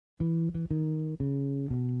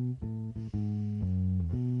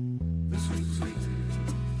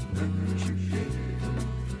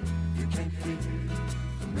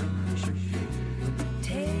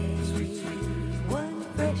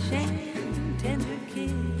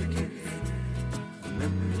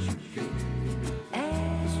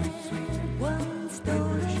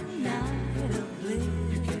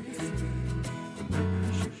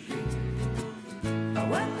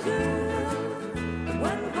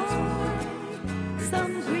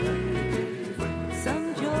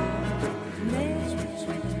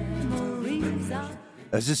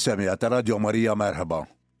Eżis semija ta' Radju Marija merħba.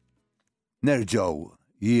 Nerġaw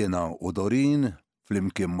jiena u Dorin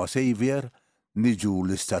flimkien ma' Xavier niġu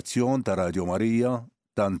l-istazzjon ta' Radju Marija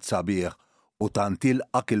tant sabiħ u tant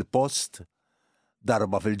ilqak il-post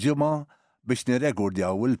darba fil-ġimgħa biex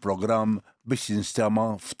nirrekordjaw il-programm biex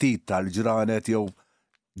jinstema' ftit tal-ġranet jew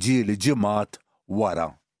ġieli ġimgħat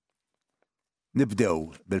wara.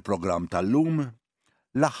 Nibdew bil-programm tal-lum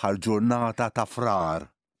l-aħħar ġurnata ta'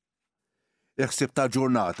 frar. Iħsib ta'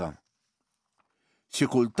 ġurnata. Xi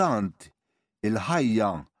kultant il-ħajja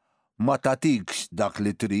ma tagħtikx dak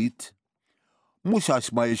li trid, mhux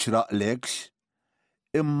għax ma jixraqlekx,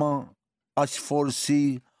 imma għax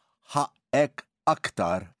forsi ħaqqek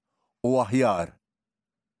aktar u aħjar.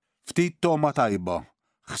 Ftit toma tajba,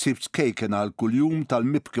 ħsibt kejken għal kuljum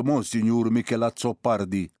tal-mibki Monsinjur Michela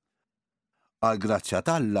Zoppardi. Għal grazzja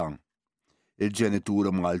t'Alla,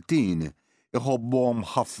 il-ġenituri Maltin iħobbhom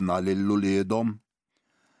ħafna lil-uliedhom.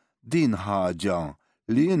 Din ħaġa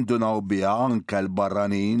li jindunaw biha anke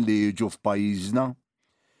l-barranin li jiġu f'pajjiżna.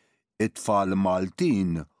 It-tfal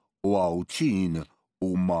Maltin u għawċin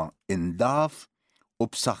huma indaf u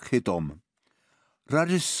b'saħħithom.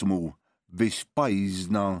 Rarismu biex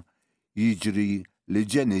pajjiżna jiġri li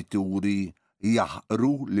ġenituri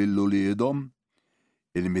jaħqru lil-uliedhom.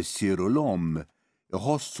 Il-missier u l-omm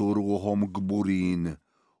iħossu ruhom kburin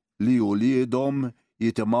li uliedhom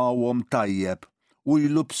jitimgħuhom tajjeb u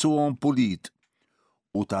jlubsuhom pulit.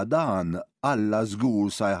 U ta' dan Alla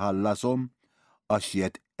żgur se jħallashom għax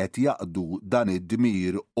qed jaqdu dan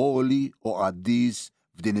id-dmir għoli u qaddis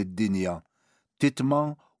f'din id-dinja.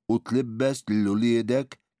 Titma' u tlibbes lil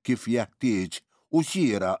uliedek kif jeħtieġ u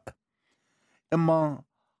xieraq. Imma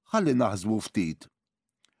ħalli naħsbu ftit.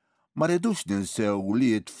 Ma rridux ninsew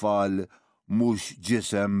li t-tfal mhux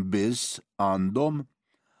ġisem biss għandhom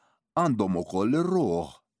ukoll ir-ruħ.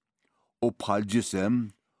 U bħal ġisem,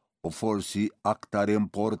 u forsi aktar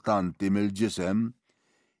importanti mill-ġisem,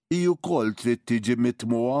 hi wkoll trid tiġi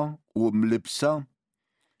mitmuha u mlibsa.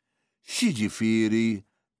 X'jiġifieri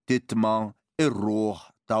titma' ir-ruħ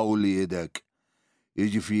ta' uliedek?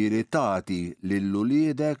 Jiġifieri tagħti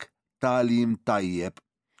lill-uliedek tagħlim tajjeb,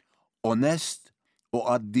 onest u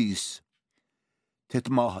qaddis.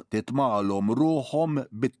 Titma'lhom ruħhom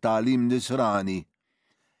bit-tagħlim nisrani.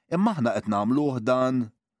 Imma aħna qed nagħmluh dan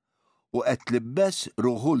u qed tlibbes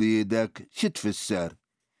ruħ uliedek xi tfisser?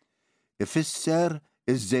 Ifisser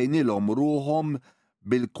iżżejnilhom ruħhom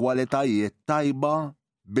bil-kwalitajiet tajba,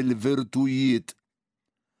 bil-virtujiet,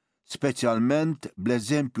 speċjalment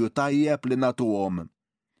bl-eżempju tajjeb li nagħtuhom.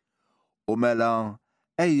 U mela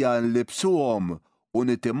ejja nlibsuhom u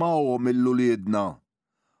nitimgħuhom mill-uliedna,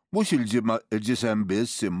 mhux il-ġisem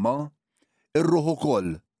biss imma ir-ruħ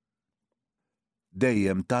ukoll.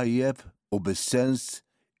 Dejjem tajjeb u bis-sens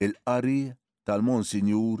il-qari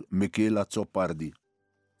tal-Monsinjur Michela Zoppardi.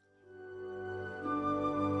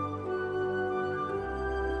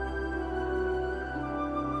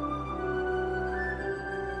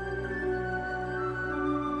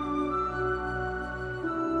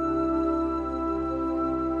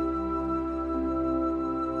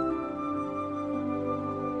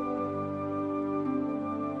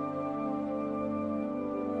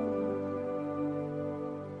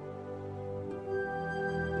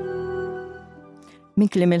 Min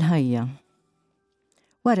kliem il-ħajja.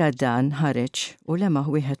 Wara dan ħareġ u lemaħ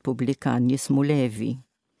wieħed pubblikan jismu Levi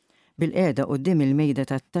bil-qiegħda quddiem il-mejda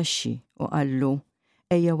tat-taxxi u qallu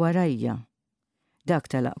ejja warajja. Dak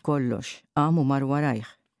telaq kollox, qam u mar warajh.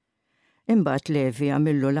 Imbagħad Levi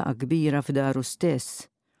għamillu laqgħa kbira f'daru stess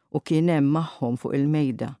u kien hemm magħhom fuq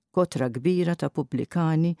il-mejda kotra kbira ta'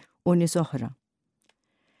 pubblikani u nies oħra.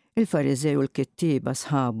 Il-Fariżej u l-kittieba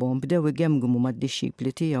sħabhom bdew igemgmu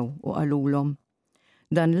mad-dixxipli tiegħu u qalulhom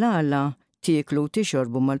dan l-għala tieklu u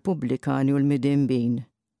tixorbu mal-pubblikani u l-midinbin.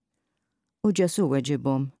 U Ġesu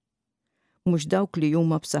weġibhom, mhux dawk li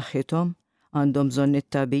huma b'saħħithom għandhom bżonn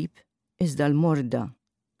it-tabib, iżda l-morda.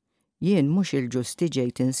 Jien mhux il-ġusti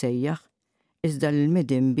ġejt insejjaħ, iżda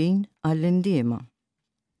l-midinbin għall-indiema.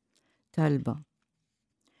 Talba.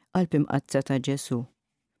 Qalb imqazza ta' Ġesu.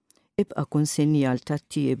 ibqa' kun sinjal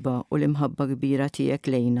tat-tieba u l-imħabba kbira tiegħek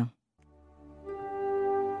lejna.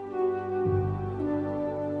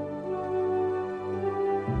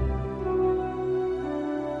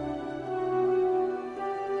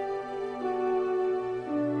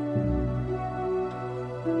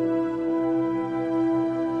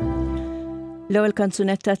 L-ewwel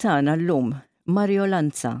kanzunetta tagħna llum Mario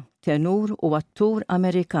Lanza, tenur u attur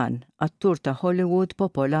Amerikan, attur ta' Hollywood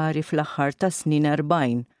popolari fl-aħħar ta' snin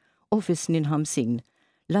 40 u fis-snin 50.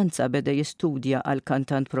 Lanza beda jistudja għal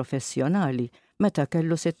kantant professjonali meta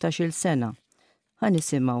kellu 16-il sena.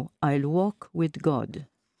 Ħanisimgħu I'll Walk with God.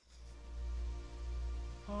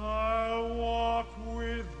 I'll walk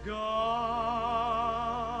with God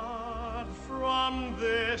from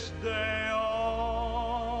this day on.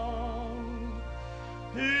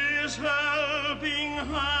 His helping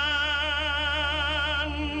hand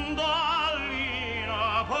I'll lean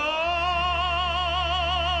upon.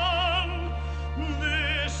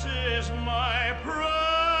 This is my prayer,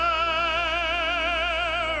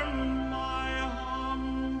 my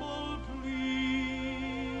humble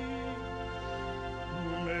plea.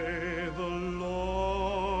 May the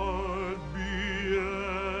Lord be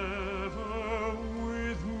ever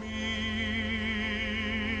with me.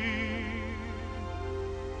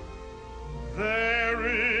 There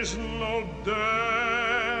is no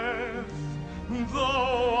death,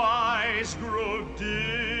 though eyes grow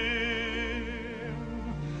dim.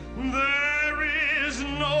 There is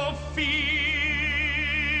no fear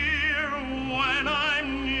when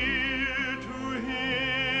I'm near to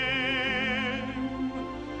Him.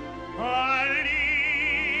 I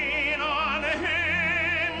lean on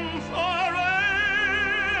Him forever,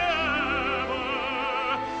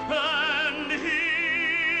 and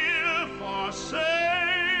He'll forsake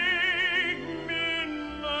me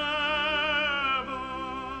never.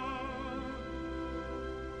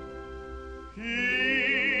 He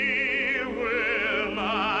will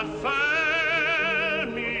not fail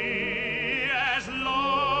me as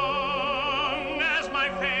long as my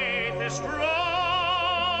faith is strong.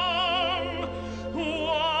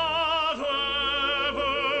 Whatever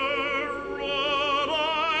road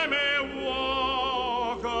I may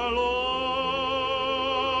walk alone,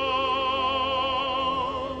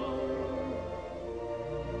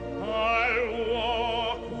 I'll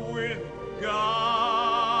walk with God.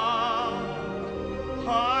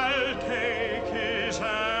 I'll take His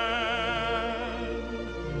hand.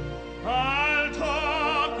 I'll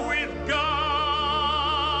talk with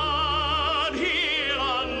God. He'll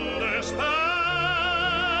understand.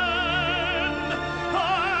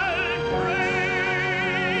 I'll pray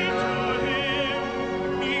to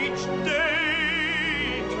Him each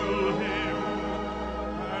day to Him,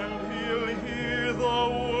 and He'll hear the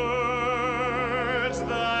words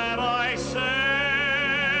that I say.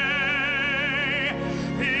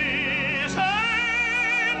 His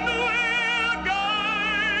hand will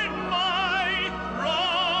guide my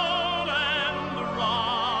throne and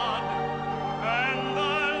rod, and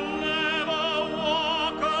I'll never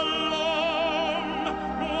walk alone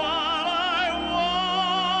while I walk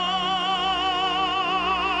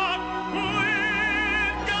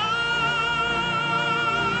with God.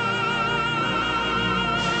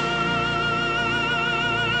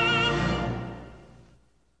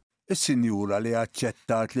 Is-sinjura li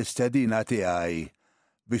aċċettat l-istedina tiegħi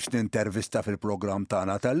biex nintervista fil-programm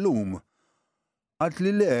tagħna tal-lum għalt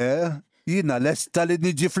li le jiena lesta li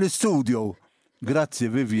niġi fl-istudio. Grazzi,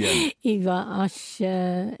 Vivian. Iva, għax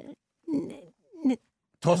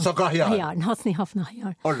Tħossok aħjar. ħjar, nħossni ħafna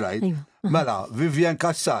ħjar. All right. Iva. Mela, Vivian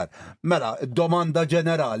Kassar. Mela, domanda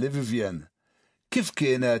ġenerali, Vivian. Kif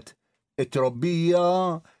kienet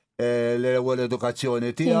it-trobbija, l-ewwel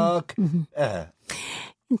edukazzjoni tiegħek?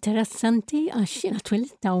 Interessanti għax jiena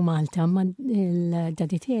twilidta u Malta, ma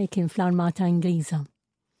l-dadi tiegħi kien fl-Armata Ingliża.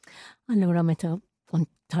 Allura meta kont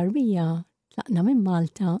tarbija tlaqna minn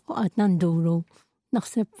Malta u għadna nduru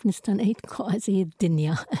naħseb nista' ngħid kważi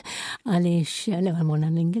d-dinja għaliex l-ewwel morna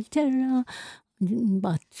l-Ingilterra,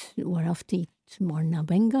 mbagħad wara ftit morna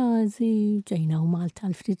Bengazi, ġejna u Malta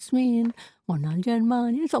l-ftit żmien, morna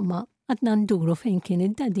l-Ġermanja, insomma għadna nduru fejn kien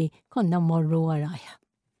id-dadi konna mmorru warajha.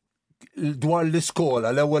 Dwar l-iskola,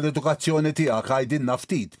 l-ewwel edukazzjoni tiegħek għajdinna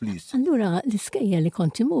ftit, please. Allura l-iskejja li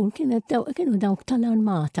kont imur kienu dawk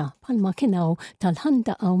tal-Armata, bħalma kienu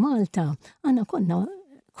tal-Ħandaqa u Malta. Għana konna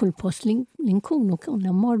kull post li nkunu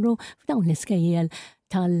konna mmorru f'dawn l-iskejjel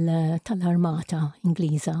tal-Armata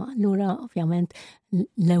Ingliża. Allura ovvjament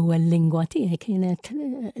l-ewwel lingwa tiegħi kienet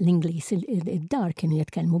l-Ingliż, id-dar kienu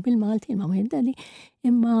jitkellmu bil-Malti,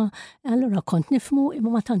 imma allura kont nifmu imma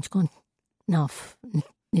ma tantx kont naf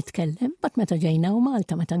nitkellem, bat meta ġejna u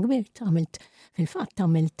Malta, meta kbirt, fil-fatt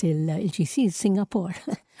għamilt il-GC Singapore.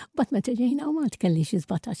 Bat meta ġejna u Malta kelli xi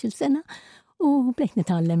 17 sena u bdejt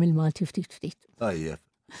nitgħallem il-Malti ftit. Tajjeb.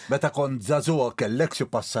 Meta kont żagħżugħa kellek xi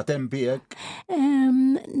passatempi hekk?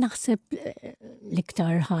 Naħseb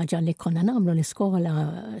l-iktar ħaġa li konna nagħmlu l-iskola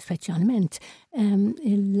speċjalment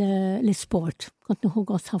l-isport. Kont nieħu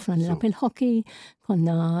gost ħafna nilgħab il-hockey,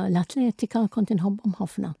 konna l-atletika, kont inħobbhom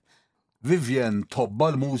ħafna. Vivien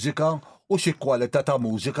tħobba l-mużika u xi kwalità ta'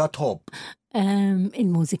 mużika tħobb?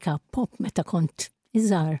 Il-mużika pop meta kont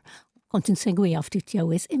iżgħar, kont insegwija ftit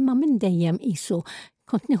jewis, imma minn dejjem qisu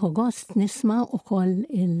kont nieħu gost nisma' ukoll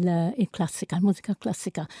il-klassika, il-mużika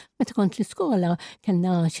klassika. Meta kont l-iskola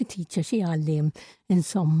kellna xi teacher xi għallim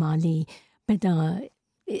insomma li beda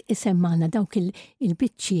isemmana dawk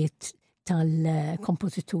il-biċċiet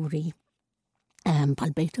tal-kompożituri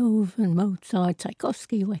bħal Beethoven, Mozart,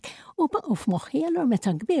 Tchaikovsky u hekk. U baqgħu f'moħħi allura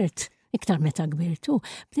meta kbirt, iktar meta kbirt u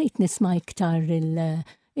bdejt nisma' iktar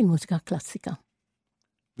il-mużika klassika.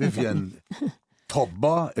 Vivien,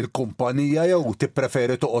 tħobba il-kumpanija jew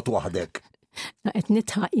tippreferi toqgħod waħdek? Qed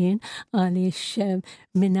nitħaqin għaliex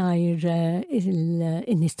mingħajr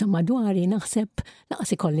in-nies ta' madwari naħseb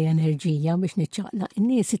laqas ikolli enerġija biex niċċaqlaq.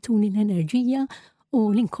 In-nies ituni l-enerġija u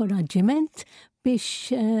l-inkoraġġiment biex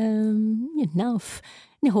jinnaf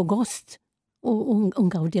nieħu gost u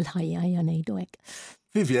ngawdi l-ħajja ngħidu hekk.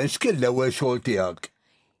 Vivien, x'kien l-ewwel xogħol tiegħek?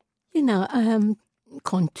 Jiena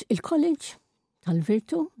kont il-college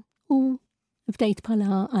tal-Virtu u bdejt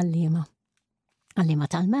bħala għallima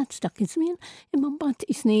tal-Mezz dak iż-żmien, imma mbagħad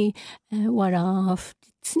isni wara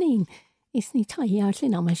ftit snin isni tajjart li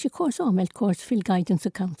nagħmel xi kors u għamilt kors fil-guidance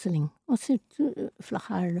and counselling. U sirt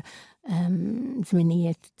fl-aħħar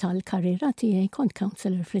żminijiet tal-karriera tiegħi kont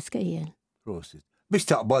counselor fl-Iskejjel. Prosit. Biex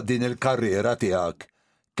taqbad din il-karriera tiegħek,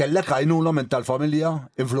 kellek għajnuna minn tal-familja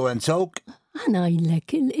influenzawk?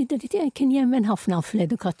 Ngħidlek, id-dadi tiegħi kien jemmen ħafna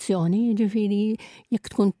fl-edukazzjoni, ġifieri jekk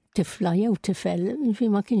tkun tifla jew tifel,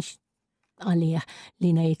 ġifieri ma kienx għalih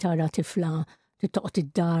li ngħid tara tifla titoqgħod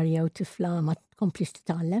id-dar jew tifla ma tkomplix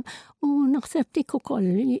titgħallem u naħseb dik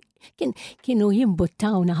ukoll kienu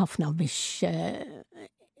jimbuttawna ħafna biex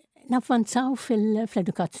navvanzaw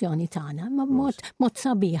fl-edukazzjoni tagħna, ma mod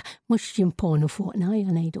sabiħ mhux jimponu fuqna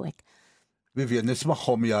ngħidu hekk. Vivien,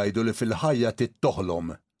 nismagħhom jgħidu li fil-ħajja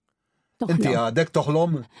tittoħlom. Inti għadek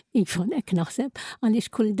toħlom? Iva, hekk naħseb, għaliex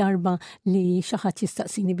kull darba li xi ħadd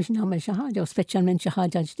jistaqsini biex nagħmel xi ħaġa u speċjalment xi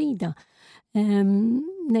ħaġa ġdida,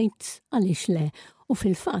 ngħid għaliex le. U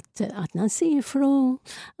fil-fatt għadna nsifru,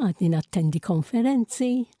 għadni nattendi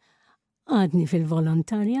konferenzi, għadni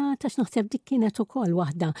fil-volontarjat, għax naħseb dik kienet ukoll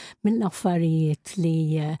waħda mill-affarijiet li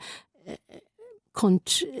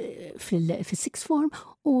kont fil-sixth form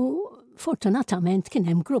u fortunatament kien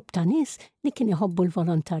hemm grupp ta' nies li kien iħobbu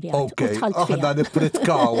l-volontarjat. Okay, aħna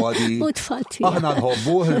nippritkaw għadi. Aħna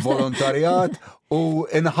nħobbu il-volontarjat u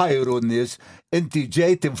nħajru n-nies. Inti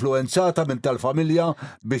ġejt influenzata minn tal-familja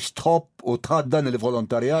biex tħobb u tħaddan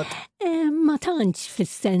il-volontarjat? Ma tantx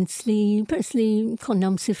fis-sens li pers li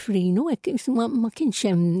konna msifrin u hekk ma kienx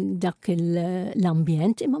hemm dak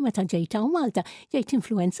l-ambjent, imma meta ġejt hawn Malta ġejt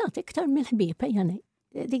influenzata iktar mill-ħbieb,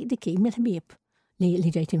 dik mill-ħbieb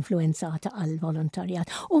li ġejt influenzata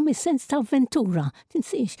għal-volontarjat. U mis-sens ta' avventura,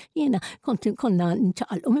 tinsiex, jiena konna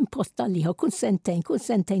nċaqalqu minn post tal-liħu kull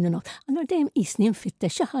sentejn u not. Allora dejjem qisni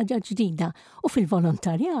nfittex xi ħaġa ġdida u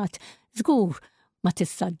fil-volontarjat żgur ma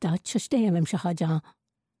tissaddax għax dejjem hemm xi ħaġa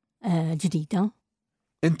ġdida.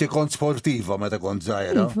 Inti kont sportiva meta kont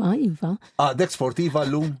żgħira? Iva. Għadek sportiva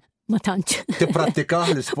llum? Ma tantx. Tipprattika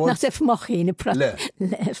l-isport? Naħseb f'moħħi nippratika.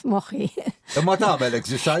 Le, f'moħħi. Imma tagħmel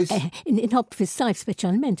exercise? Inħobb fis-sajf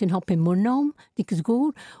speċjalment inħobb immur nhom dik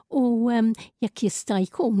żgur u jekk jista'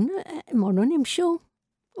 jkun morru nimxu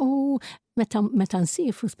u meta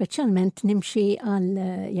nsifru speċjalment nimxi għal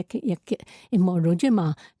jekk immorru ġimgħa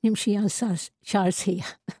nimxi għal xahar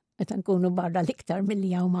sħiħ meta nkunu barra l-iktar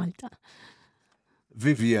milli hawn Malta.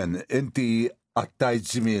 Vivien, inti għattajt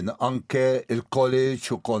żmien anke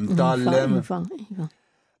il-college u kont tallem. Iva.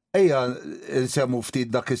 Ejja nsemmu ftit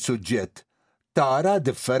dak is-suġġett. Tara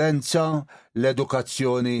differenza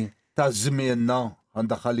l-edukazzjoni ta' żmienna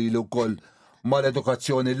għandha ħalilu wkoll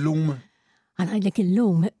mal-edukazzjoni llum? Għanajdlek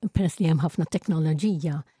illum peress li hemm ħafna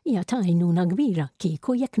teknoloġija hija ta' għajnuna kbira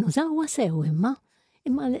kieku jekk nużawha sew imma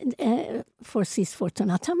forsi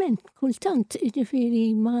sfortunatament kultant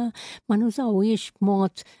ġifieri ma nużawhiex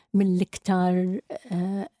b'mod mill-iktar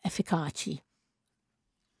effikaċi.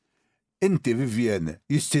 Inti Vivien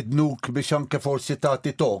jistidnuk biex anke forsi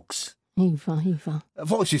tagħti talks? Iva.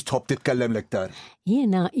 Forsi tħobb titkellem l-iktar?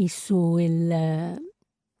 Jiena issu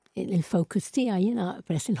il-fokus tiegħi jiena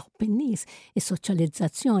peress il-ħobb in-nies,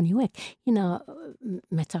 is-soċjalizzazzjoni u hekk. Jiena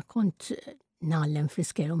meta kont nagħllem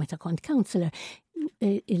fl-iskeru, meta kont counselor,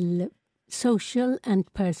 il-social and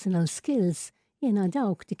personal skills jiena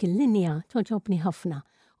dawk dik il-linja toġobni ħafna.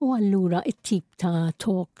 U allura it-tip ta'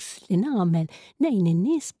 talks li nagħmel nejn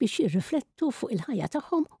in-nies biex jirriflettu fuq il-ħajja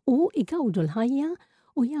tagħhom u igawdu l-ħajja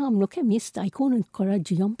u jagħmlu kemm jista' jkun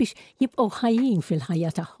inkoraġġihom biex jibqgħu ħajjin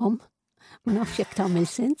fil-ħajja tagħhom. Ma nafx jekk tagħmel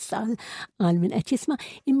sens għal min qed jisma',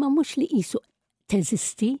 imma mhux li qisu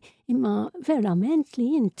teżisti, imma verament li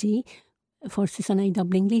inti forsi se ngħidha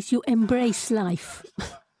bl-Ingliż you embrace life.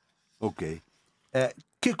 Okay.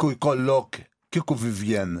 Kieku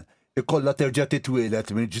Vivien ikolla terġa'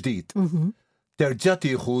 titwielet minn ġdid. Terġa'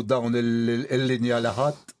 tieħu dawn il-linja li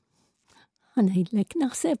ħadd? Ħanejdlek,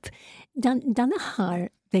 naħseb dan aħħar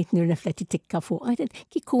bdejt nirrefletti tikka fuq, għajdet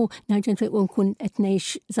kieku narġent nkun qed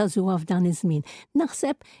ngħix żagħżugħa f'dan iż-żmien.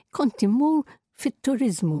 Naħseb kont immur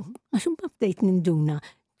fit-turiżmu, għax imbagħad bdejt ninduna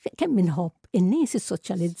kemm inħobb in-nies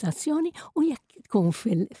is-soċjalizzazzjoni u jekk tkun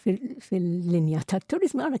fil-linja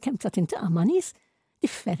tat-turiżmu ara kemm ta' tintaqa' ma' nies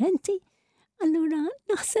differenti. Allura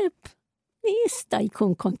naħseb li jista'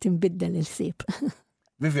 jkun kont inbiddel il-ħsieb.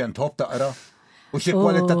 Vivien tħobb taqra? U xi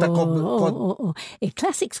kwalità ta'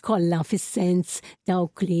 Il-classics kollha fis-sens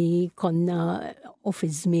dawk li konna u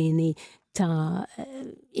fiż-żmieni ta'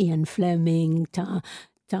 Ian Fleming, ta'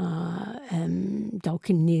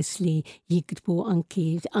 dawk in-nies li jiktbu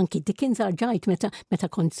anki Dickens arġajt meta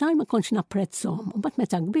kont żgħar ma kontx napprezzhom. U mbagħad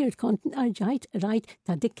meta kbirt kont arġajt rajt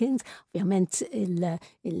ta' Dickens, ovvjament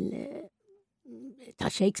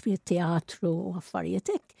ta' Shakespeare, teatru u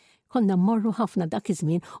affarijiet hekk. Konna mmorru ħafna dak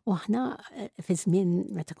iż-żmien u aħna fi żmien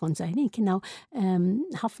meta kont żgħirin kienu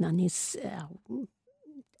ħafna nies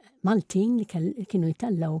Maltin li kienu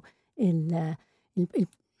jtellgħu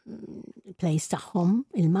il-plays tagħhom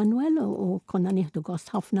il-Manuel u konna nieħdu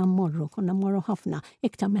gost ħafna konna mmorru ħafna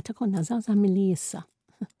iktar meta konna żgħażagħ milli issa.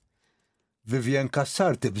 Vivien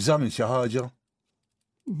Kassar tibża minn xi ħaġa?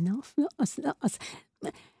 Naf, laqas.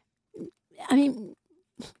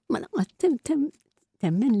 Ma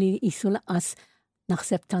temmen li jisu laqas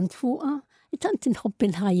naħseb tant fuqa, tant inħobb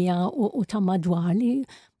il-ħajja u ta' madwar li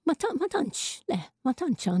ma tantx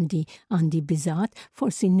għandi biżat,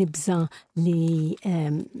 forsi nibża li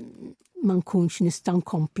ma nkunx nista'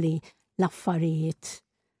 nkompli l-affarijiet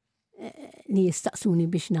li jistaqsuni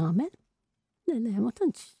biex nagħmel. Le, ma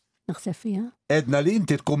tantx naħseb fiha. Edna li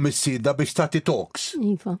inti tkun missieda biex tagħti talks.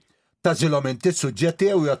 Iva. Tażilhom inti s-suġġetti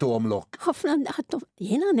jew jagħtuhom lok? Ħafna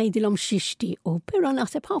jiena ngħidilhom xi jixtiequ, però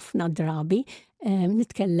naħseb ħafna drabi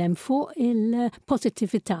nitkellem fuq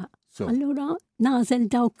il-pożittività. Allura nażel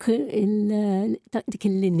dawk dik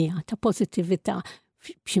il-linja ta' pożittività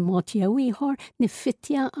b'xi mod jew ieħor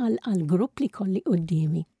niffittja għall-grupp li kolli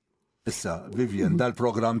qudiemi. Issa, Vivien,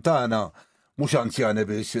 dal-programm tagħna mhux anzjani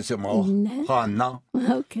biex jisimgħu ħanna.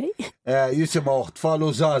 Okay. Jisimgħu tfal u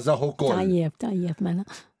żgħażagħ ukoll. Tajjeb mela.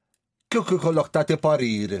 Kif ikollok tagħti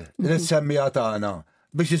parir lis-semmija tagħna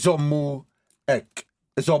biex iżommu hekk,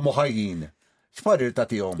 iżommu ħajjin. X'parir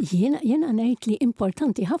tagħtihom? Jiena ngħid li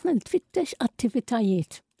importanti ħafna li tfittex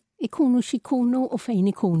attivitajiet. Ikunu x'ikunu u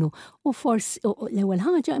fejn ikunu. U forsi l-ewwel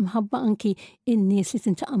ħaġa imħabba anki in-nies li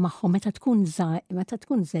tintaqa' magħhom meta tkun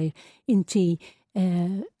żgħir inti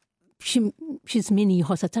xi żmien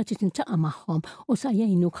ieħor se tagħti tintaqa' magħhom u sa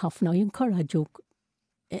jgħinuk ħafna u jinkoraġġuk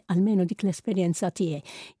almenu dik l-esperjenza tiegħi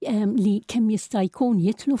li kemm jista' jkun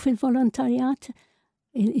jitlu fil-volontarjat,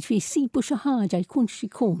 jsibu xi ħaġa jkun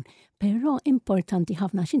x'ikun, però importanti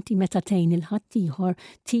ħafna x'inti meta tgħin il-ħadd ieħor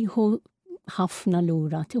tieħu ħafna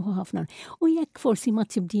lura, tieħu ħafna. U jekk forsi ma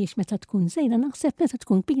tibdiex meta tkun żgħira, naħseb meta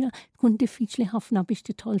tkun kbira tkun diffiċli ħafna biex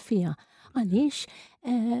tidħol fiha. Għaliex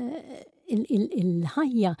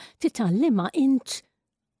il-ħajja titgħallimha int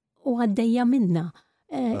u għaddejja minnha.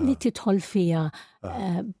 Li tidħol fija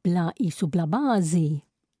bla qisu bla bażi.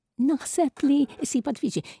 Naħseb li isiba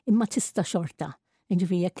diffiċli, imma tista' xorta.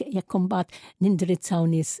 Ġifieri jekk kombat nindirizzaw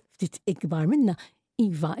nies ftit ikbar minna,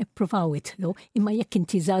 iva ippruvaw idħlu, imma jekk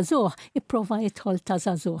inti żagħżugħ, ipprova jidħol ta'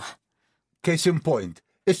 żagħżugħ. Case in point,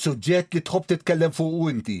 is-suġġett li tħobb titkellem fuq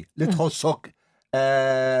inti, li tħossok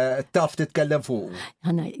taf titkellem fuq.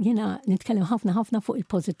 Jiena nitkellem ħafna fuq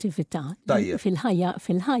il-pożittività.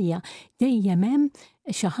 Fil-ħajja dejjem hemm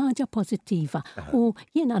xi ħaġa pożittiva u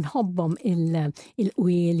jiena nħobbhom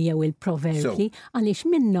il-qwiel jew il-proverbi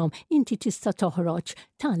għaliex minnhom inti tista' toħroġ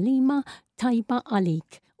tagħlima tajba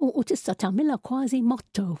għalik u tista' tagħmilha kważi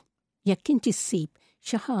motto. Jekk inti ssib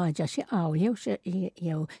xi ħaġa xi qawl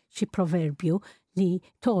jew xi proverbju li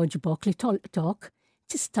toġbok li tolqtok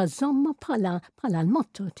tista' żomma bħala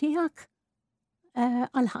l-motto tiegħek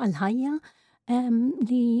għal-ħajja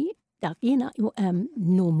li dak jiena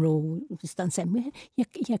numru nista' nsemmi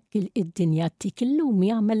jekk id-dinja tik illum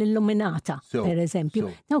jagħmel illuminata, pereżempju,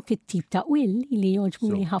 dawk it-tip ta' will li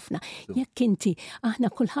jogħġbuni ħafna. Jekk inti aħna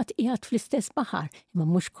kulħadd qiegħed fl-istess baħar, imma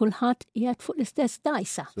mhux kulħadd qiegħed fuq l-istess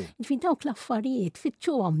dajsa. Fi dawk l-affarijiet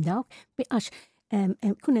fitxuhom dawk għax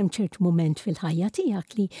kun hemm ċert mument fil-ħajja tiegħek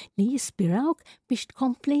li jispirawk biex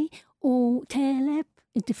tkompli u teleb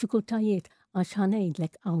id-diffikultajiet għax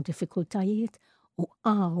ħanejdlek hawn diffikultajiet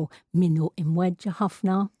u minnu imweġġa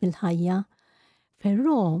ħafna bil-ħajja,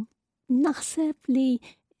 però naħseb li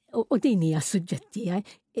u din hija suġġetti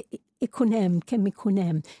ikun hemm kemm ikun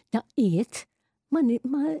hemm daqqiet ma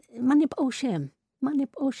nibqgħux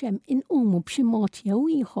hemm inqumu b'xi mod jew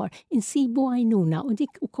ieħor insibu għajnuna u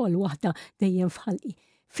dik ukoll waħda dejjem fħalqi.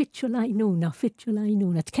 Fitxu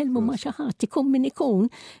l-għajnuna, tkellmu ma' xi ħadd ikun min ikun,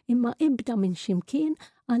 imma ibda minn ximkien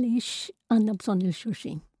għaliex għandna bżonn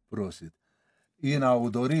il-xulxin. Prosit. Jiena u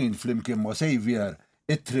Dorin flimkien ma' Xavier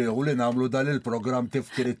it-trio li nagħmlu dan il-programm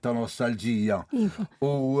Tifkiriet ta' Nostlaġija.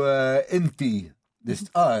 U inti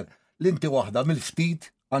nistqar li inti waħda mill-ftit,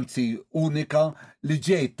 anzi unika li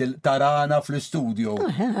ġejt tarana fl-istudio.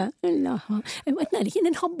 Jien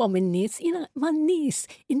inħobbhom in-nies, jiena man-nies,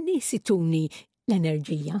 in-nies ituni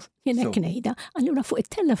l-enerġija, jien hekk ngħidha. Allura fuq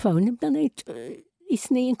it-telefon nibda ngħid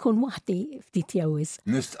isni nkun waħdi ftit jewis.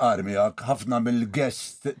 Nistqar miegħek ħafna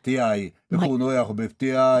mill-guest tiegħi ikunu jaħbib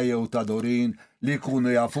tiegħi u ta' Dorin li jkunu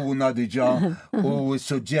jafuna diġà u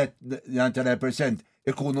s-suġġett 99%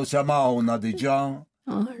 ikunu semawna diġà.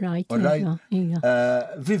 All right.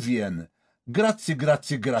 Vivian, grazzi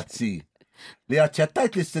li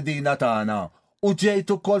aċċettajt l-istedina tagħna u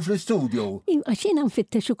ġejt ukoll fl-istudio. Għax jiena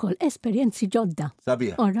nfittex ukoll esperjenzi ġodda.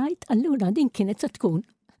 Sabiħ. All right, allura din kienet se tkun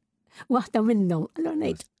waħda minnhom. Allura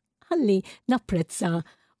ngħid ħalli napprezza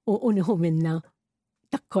u nieħu minna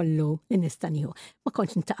dak kollu li nista' nieħu. Ma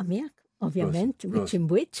kontx nintaqa' miegħek, ovvjament, wiċċ in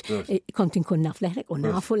wiċċ, kont inkun naf leħnek u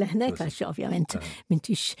nafu leħnek għax ovvjament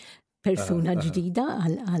m'intix persuna ġdida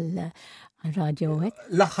għal-radio hekk.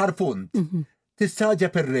 L-aħħar punt,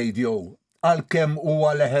 tistaġeb ir-radio għal-kemm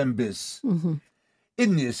huwa leħen biss.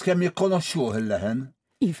 In-nies kemm jikkonoxxuh il-leħen.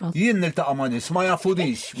 Iva. Jien niltaqa' ma' nies ma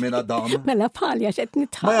jafudix minn Adam. Mela bħalli għax qed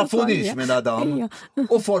nitħabb. Ma jafudix minn Adam.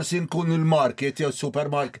 U forsi nkun il-market jew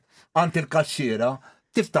supermarket għand il-kaxxiera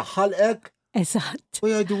tiftaħ ħalqek. Eżatt. U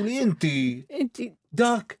jgħiduli inti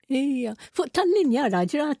dak. Ija. Fuq tal-linja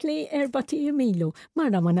ġrat li 4 ilu.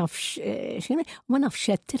 Marra ma nafx ma nafx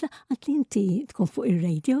xettila għat li inti tkun fuq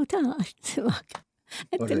ir-radio ta' għax timak.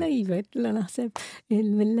 Ettila Iva, ettila naħseb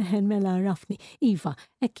il-leħen mela rafni. Iva,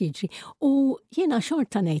 ekk jiġri. U jiena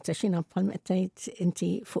xorta ngħid għax jiena bħal-mettajt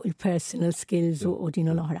inti fuq il-personal skills u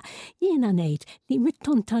dinu l-oħra. Jiena ngħid li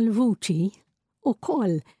mit-ton tal-vuċi u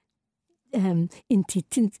koll inti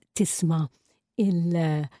tisma'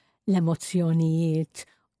 l-emozzjonijiet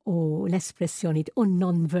u l-espressjonijiet u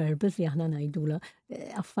non-verbal li aħna ngħidula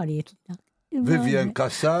affarijiet. Vivian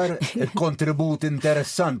Kassar, il-kontribut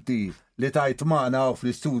interessanti li tajt maħna u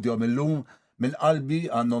fl-istudio mill-lum,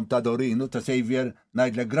 mill-qalbi għannom ta' Dorin u ta' Xavier,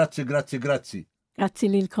 najdle grazzi. Grazzi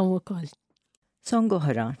li l-kom u koll. Song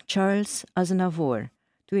oħra, Charles Aznavour,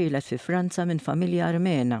 twilet fi Franza minn familja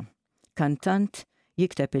armena. Kantant,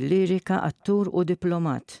 jikteb il-lirika, attur u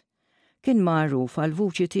diplomat. Kien magħruf għal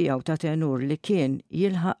vuċi tiegħu ta' tenur li kien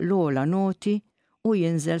jilħaq l-ola noti u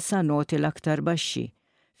jinżel sa noti l-aktar baxxi.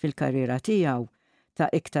 Fil-karriera tiegħu ta'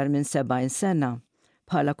 iktar minn 70 sena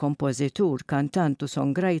bħala kompożitur, kantant u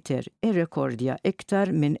songwriter irrekordja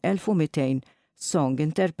iktar minn 1200 song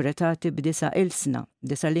interpretati b'9 ilsna,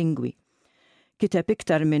 9 lingwi. Kiteb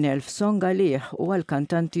iktar minn 1000 song għalih u għal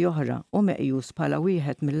kantanti oħra u meqjus bħala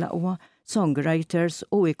wieħed mill-aqwa songwriters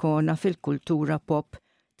u ikona fil-kultura pop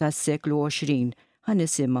tas-seklu 20.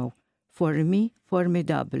 Ħanisimgħu For Me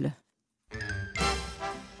Formidable.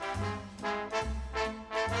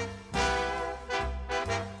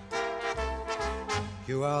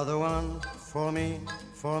 You are the one for me,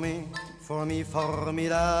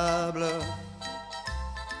 formidable.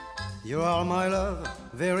 You are my love,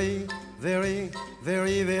 very, very,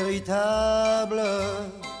 very véritable.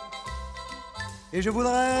 Et je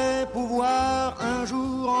voudrais pouvoir un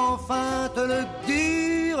jour enfin te le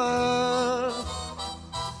dire,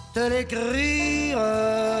 te l'écrire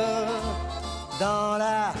dans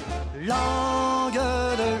la langue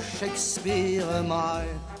de Shakespeare, my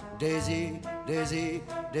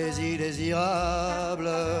désirable.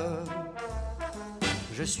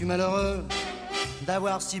 Je suis malheureux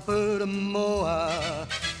d'avoir si peu de mots à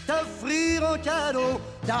t'offrir en cadeau.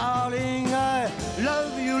 Darling, I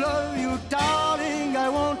love you, darling, I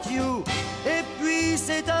want you. Et puis puis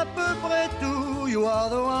c'est à peu près tout. You are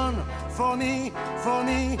the one for me, for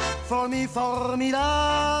me, for me, formidable.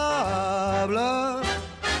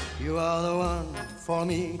 You are the one for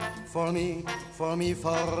me, for me, for me,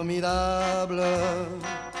 formidable.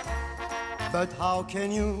 But how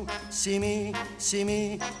can you see me, see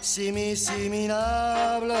me, see me, see me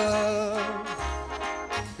minable?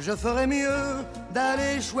 Je ferais mieux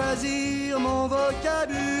d'aller choisir mon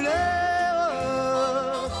vocabulaire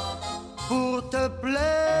pour te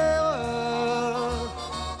plaire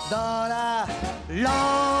dans la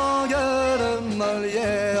langue de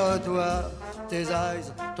Molière. Toi, tes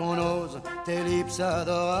eyes, ton nose, tes lips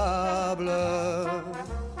adorables.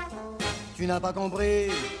 Tu n'as pas compris,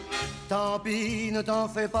 tant pis, ne t'en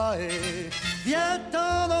fais pas et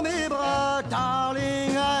viens-t'en dans mes bras,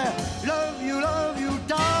 darling. I love you,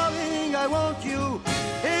 darling, I want you.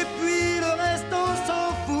 Et puis le reste on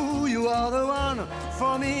s'en fout. You are the one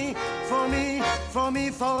for me, for me, for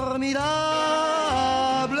me, formidable.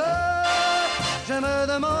 Je me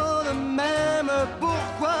demande même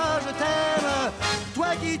pourquoi je t'aime,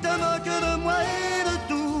 toi qui te moques de moi et de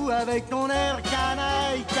tout, avec ton air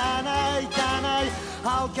canaille, canaille, canaille.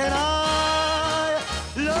 How can I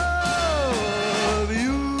love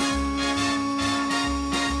you?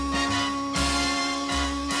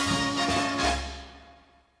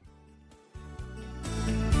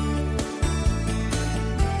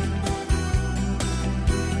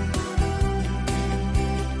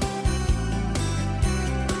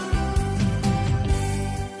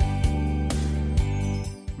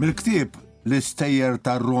 Mill-ktieb l-istejjer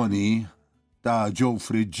ta' Roni ta' Joe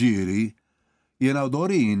Friġġieri jena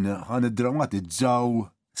Dorin ħan id-dramatizzaw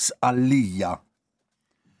Sqallija.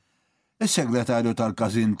 Is-segretarju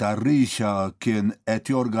tal-Każin tar-Rixa kien qed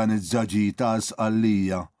jorganizza ġita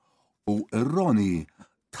Sqallija u r-Roni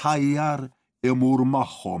tħajjar imur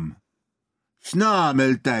magħhom.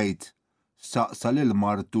 X'nagħmel tgħid? Saqsa lil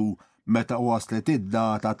martu meta waslet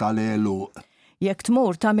id-data tal-għeluq. Jekk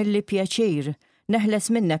tmur tagħmilli pjaċir, neħles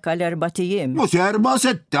minnek għal 4 ijiem. Mhux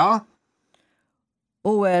 4-6?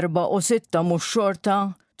 U 4 u 6 mhux xorta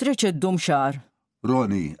trid iddum xahar.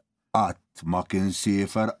 Roni qatt ma kien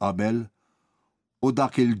siefer qabel u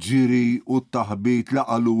dak il-ġiri u t-taħbit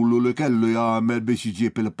laqalulu li kellu jagħmel biex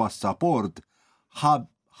iġib il-passaport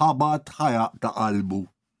ħabat ħajaq ta' qalbu.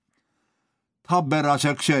 Tħabber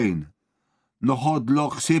għaxek xejn,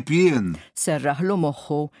 noħodlok ħsieb jien. Serraħlu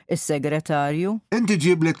moħħu is-segretarju. Inti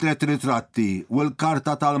ġib li 3 ritratti u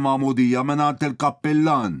l-karta tal-Magħmudija mingħand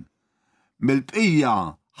il-kappillan. Mill-bqija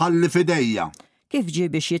ħalli fidejja. Kif ġie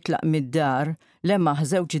biex jitlaq mid-dar lemma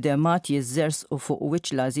żewġ demat jiżżersqu fuq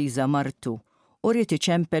wiċċ l-Għażiża martu u rrid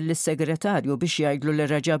iċempel lis-segretarju biex jgħidlu li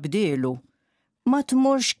raġa' bdielu. Ma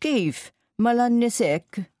tmurx kif mal-annisek.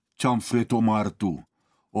 ċanfritu martu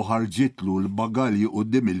u ħarġitlu l-bagalji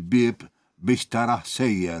quddiem il-bieb biex taraħ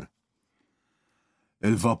sejjer.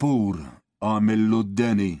 Il-vapur għamillu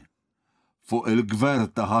d-deni fuq il-gvern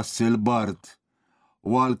ta' ħass il-Bart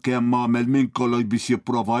u għalkemm għamel minn kollox biex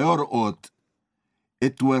jipprova jorqod,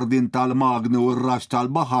 it-twerdin tal-magni u r-rax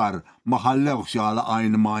tal-baħar ma ħallewx għal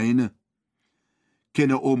għajn majn.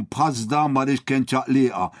 Kienu bħazda marix kien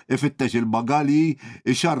ċaqliqa, ifittex il-bagalji,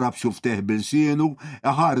 ixarrab xufteħ bil-sienu,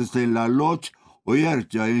 iħares l-alloċ u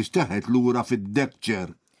jerġa' jinxteħet lura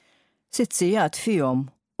fid-dekċer. 6 sigħat fihom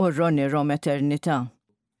u Roni rom eternità.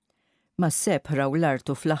 Ma s-seb raw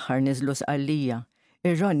l-artu fl-aħħar niżlu Sqallija.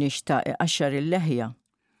 Ir-Roni xtaq iqaxxar il-leħja.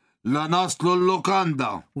 La naslu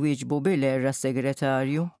l-lukanda. Wieġbu bil-erra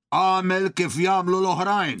segretarju. Għamel kif jagħmlu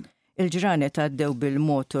l-oħrajn. Il-ġranet għaddew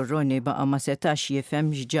bil-mod u Roni baqa' ma setax jifhem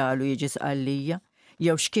x'ġalu jiġi Sqallija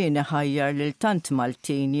jew x'kien iħajjar lil tant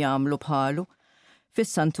Maltin jagħmlu bħalu.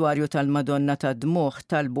 Fis-santwarju tal-Madonna tad-Dmuħ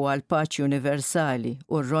talbu għal paċi universali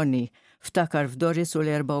u Roni ftakar f'Doris u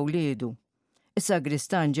l-4 uliedu.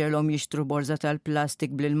 Is-sagristan ġelhom jixtru borza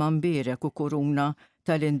tal-plastik bl-ilmanbirek u kuruna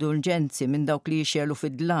tal-indulġenzi minn dawk li jixelu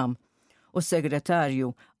fid-dlam u s-segretarju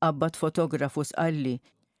qabbad fotografu Sqalli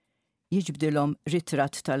jiġbdilhom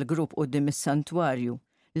ritratt tal-grupp quddiem is-santwarju.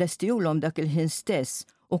 Lestijulhom dak il-ħin stess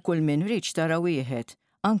u kull min riċ tara wieħed,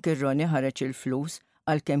 anke Roni ħareġ il-flus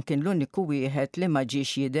għalkemm kien l-uniku wieħed li ma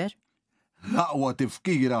ġiex jidher. L-aqwa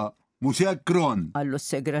tifkira mhux hekk Ron. Għallu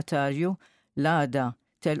s-segretarju l-għada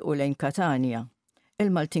telqu lejn Katania.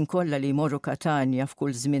 Il-Maltin kollha li jmorru Katania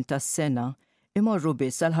f'kull żmien tas-sena imorru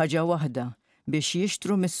biss għal ħaġa waħda biex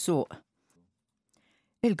jixtru mis-suq.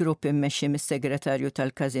 Il-grupp immexxi mis-segretarju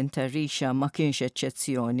tal-Każin tar-Rixa ma kienx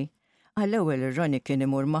eċċezzjoni. Għall-ewwel ir-Roni kien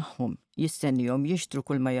imur magħhom, jistennihom jixtru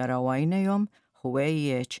kull ma jaraw għajnejhom,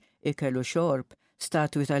 ħwejjeġ, ikel u xorb,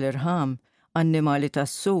 statwi tal-irħam, annimali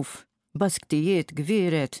tas-suf, basktijiet,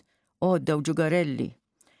 gviret għodda u ġugarelli.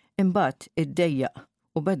 Imbagħad iddejjaq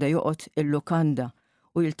u beda joqgħod il-lukanda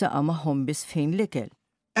u jiltaqa' magħhom biss fejn l-ikel.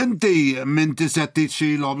 Inti min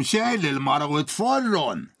tisettixilhom xejn lil mara u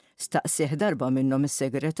tforron. Staqsih darba minnhom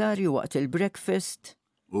is-segretarju waqt il-breakfast.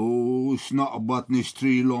 U x'naqbad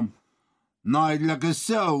nixtrilhom. Ngħidlek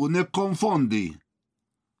issew nikkonfondi.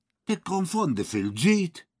 Tikkonfondi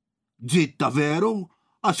fil-ġid? Ġid ta' veru?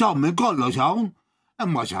 Għax hawn minn kollox hawn?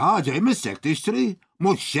 Imma xi ħaġa jmissek tixtri?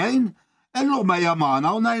 Mhux xejn? Illum ejja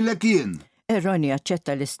magħna u ngħidlek jien. Ronnie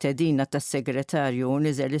aċċetta l-istedina tas-segretarju u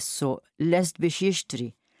niżel is-suq lest biex jixtri.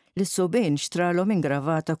 L-subejn xtralhom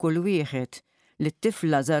ingravata kull wieħed,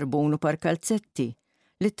 lit-tifla żarbun u parkalzetti,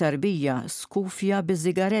 lit-tarbija skufja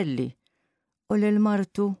biż-żigarelli. U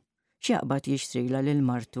lil-martu x'jaqbad jixtrila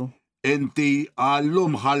lil-martu. Inti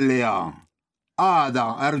għallum ħalliha. Għada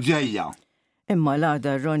erġejja. Imma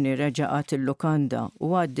l-għada Ronnie reġaqat il-lukanda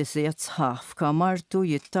u għaddi sejjed sħaħ f'kamartu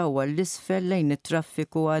jittawa l-isfel lejn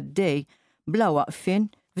it-traffiku għaddej bla waqfin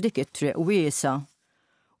f'dik it-triq wiesa.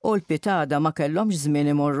 U l-pitada ma kellhomx żmien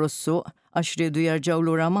imorru s-suq għax ridu jerġgħu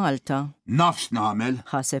lura Malta. Nafx nagħmel.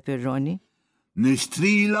 Ħaseb ir-Ronnie.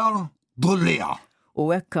 Nixtrila dullija. U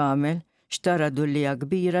hekk għamel xtara dullija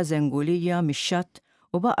kbira żengulija mix-xatt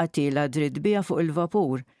u baqa' tiela dritt biha fuq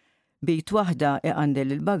il-vapur. Bit waħda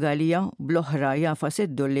iqandel il-bagalija bl-oħra jafas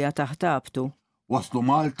id-dullija taħt qabtu. Waslu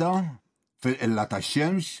Malta fil-qilla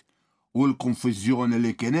tax-xemx u l-konfużjoni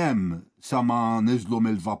li kien hemm sa ma niżlu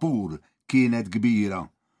mill-vapur kienet kbira.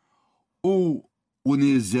 U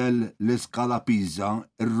niżel l-iskala Pisa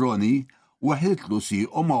ir-Ronnie weħiltlu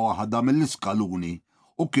siequ ma' waħda mill-iskaluni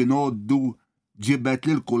u kien għoddu ġibet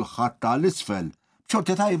lil kulħadd tal-isfel.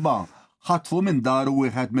 B'xorti tajba ħatfu minn daru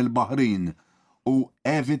wieħed mill-Baħrin u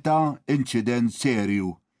evita inċident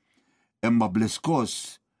serju. Imma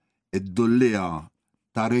bl-iskoss id-dullija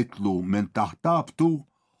taritlu minn taħt qabtu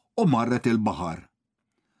u marret il-baħar.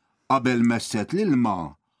 Qabel messet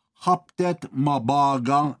l-ilma ħabtet ma'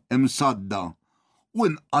 baga imsadda u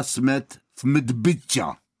nqasmet f'midbiċċa.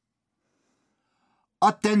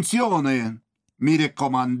 Attenzjoni, mi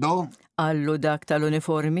rikkomando. Għallu dak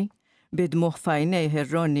tal-uniformi, bidmuħ fajnejh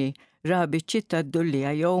ir-Ronnie rabi ċitta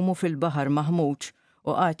d-dullija jowmu fil-baħar maħmuġ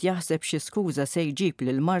u qatt jaħseb xi skuża se jġib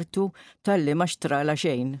lil-martu talli ma xtrala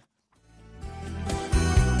xejn.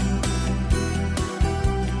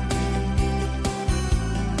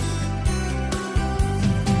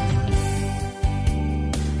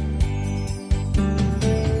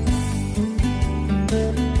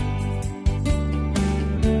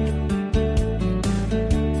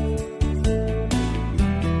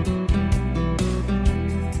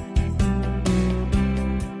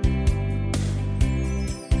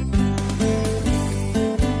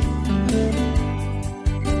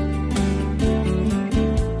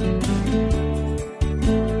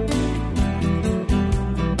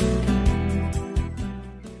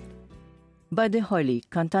 Buddy Holly,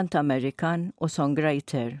 kantant Amerikan u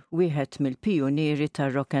songwriter, wieħed mill-pijunieri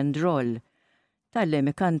tar-rock and roll.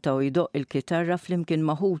 Tallem ikanta u jdoq il-kitarra flimkien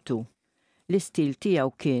maħutu. L-istil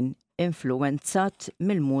tiegħu kien influenzat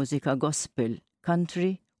mill-mużika gospel,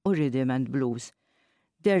 country u rhythm and blues.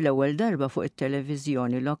 Der l-ewwel darba fuq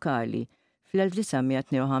it-televiżjoni lokali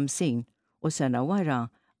fl-1952 u sena wara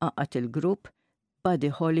għaqat il-grupp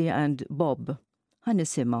Buddy Holly and Bob.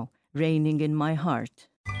 Ħanisimgħu Raining in My Heart.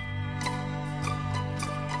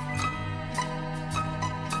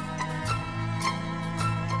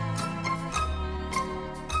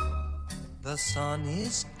 The sun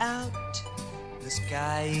is out, the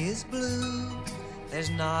sky is blue. There's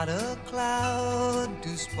not a cloud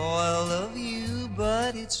to spoil the view,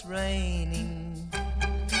 but it's raining,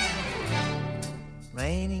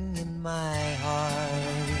 raining in my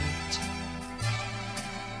heart.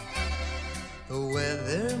 The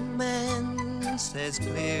weatherman says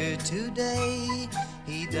clear today.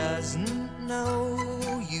 He doesn't know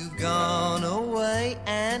you've gone away,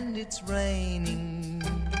 and it's raining,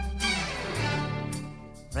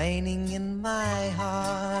 raining in my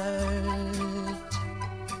heart.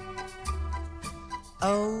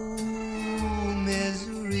 Oh,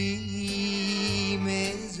 misery,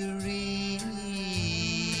 misery.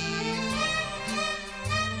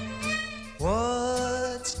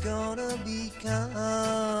 What's gonna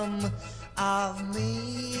become of me?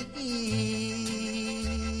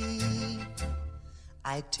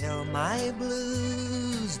 I tell my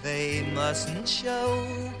blues they mustn't show,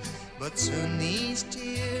 but soon these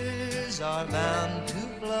tears are bound to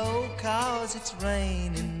flow, 'cause it's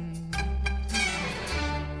raining,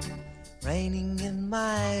 raining in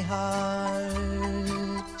my heart.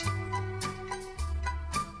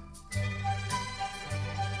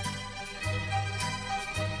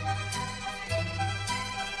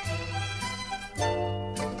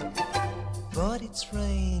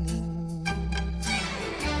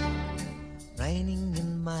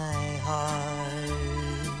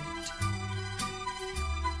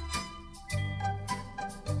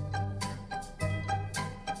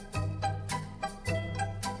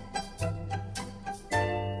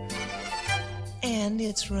 and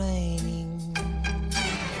it's raining,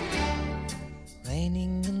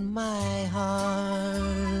 raining in my heart.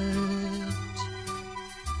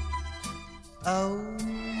 Oh,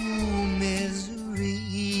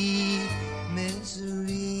 misery,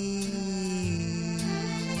 misery.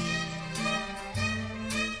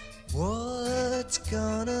 What's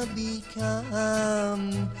gonna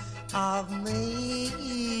become of me?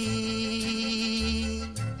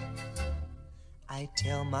 I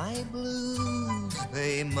tell my blues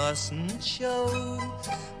they mustn't show,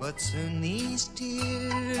 but soon these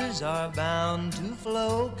tears are bound to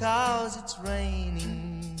flow, 'cause it's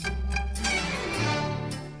raining,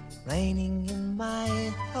 raining in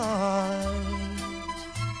my heart,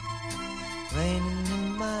 raining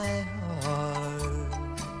in my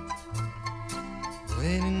heart,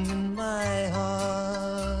 raining in my heart.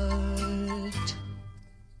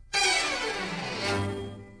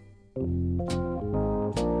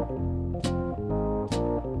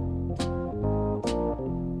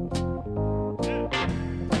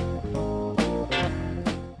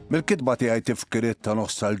 Mill-kitba tiegħi tifkiriet ta'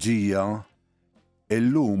 nostalġija,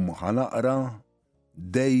 illum ħanaqra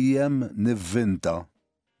dejjem nivvinta.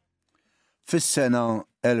 Fis-sena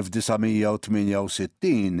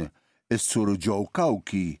 1968, is-Sur Joe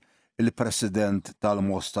Kawki, il-President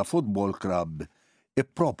tal-Mosta Football Club,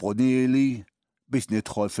 ipproponieli biex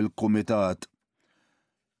nidħol fil-kumitat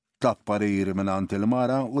ta' pariri mingħand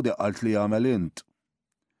il-mara u deqqalt li jagħmel int.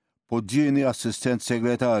 Poġġieni assistent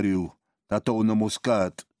segretarju ta' Tony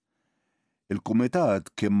Muscat.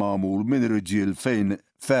 Il-kumitat kien magħmul minn riġiel fejn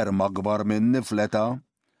ferm akbar minni fl-età,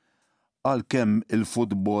 għalkemm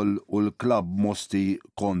il-futbol u l-klabb Mosti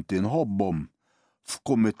kont inħobbhom.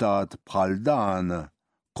 F'kumitat bħal dan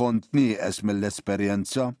kont nieqes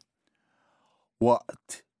mill-esperjenza.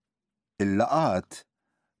 Waqt il-laqat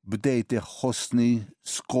bdejt iħossni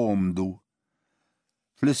skomdu.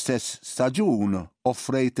 Fl-istess staġun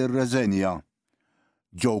offrejt ir-reżenja.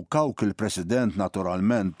 Joe Kawk il-President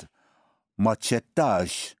naturalment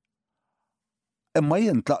maċċettax, imma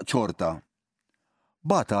jien tlaq ċorta.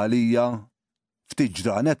 Bata għalija ftit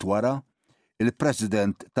ġranet wara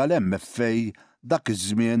il-President tal-MFA dak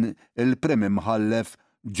iż-żmien il-Prim Imħallef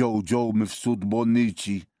Joe Mifsud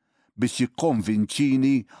Bonnici biex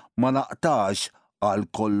jikkonvinċini ma naqtax għal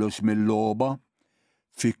kollox mill-logħba.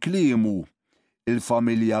 Fi kliemu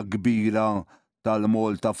il-familja kbira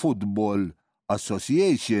tal-Malta Football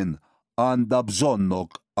Association għandha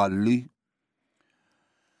bżonnok għalli.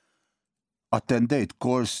 Attendejt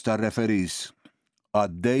kors ta' referees,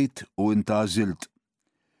 għaddejt u intażilt.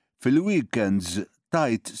 Fil-weekends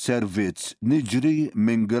tajt servizz niġri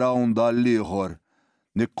minn ground għal ieħor,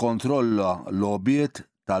 nikkontrolla logħbiet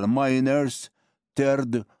tal-minors,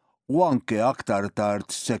 third u anke aktar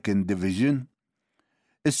tard second division.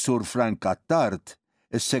 Is-Sur Frank Attart,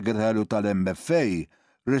 is-segretarju tal-MFA,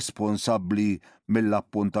 responsabbli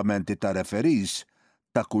mill-appuntamenti ta' referees,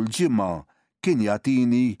 ta' kull ġimgħa kien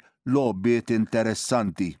jagħtini logħbiet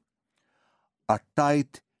interessanti.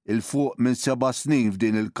 Għattajt il-fuq minn 7 snin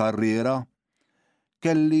f'din il-karriera,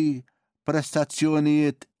 kelli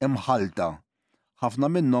prestazzjonijiet imħalta,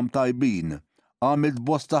 ħafna minnhom tajbin, għamilt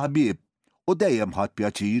bosta ħbieb u dejjem ħadd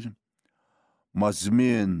pjaċir. Ma'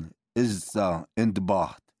 żmien iżda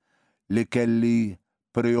intbaħt li kelli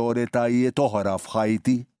prioritajiet oħra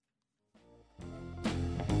f'ħajti.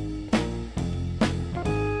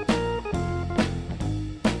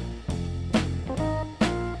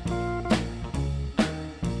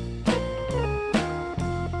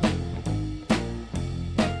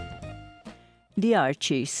 The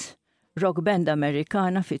Archies, rock band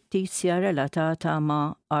Amerikana fittizja relatata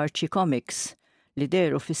ma' Archie Comics li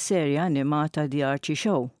deru fis-serja animata The Archie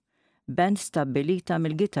Show, band stabbilita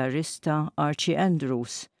mill-gitarrista Archie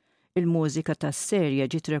Andrews. Il-mużika tas-serja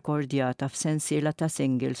ġiet rekordjata f'sensiela ta'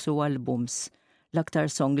 singles u albums. L-aktar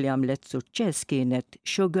song li għamlet suċċess kienet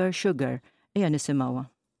Sugar Sugar, ejja nisimgħuha.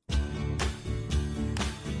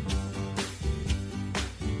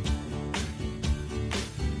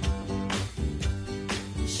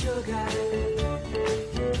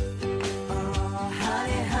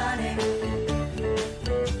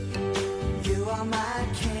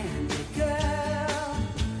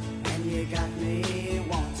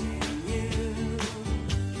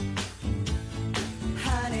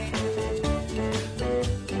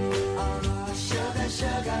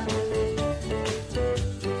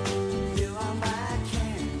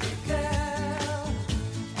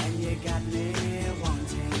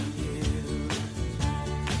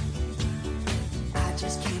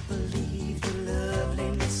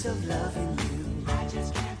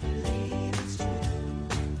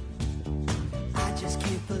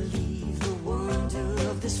 Believe the world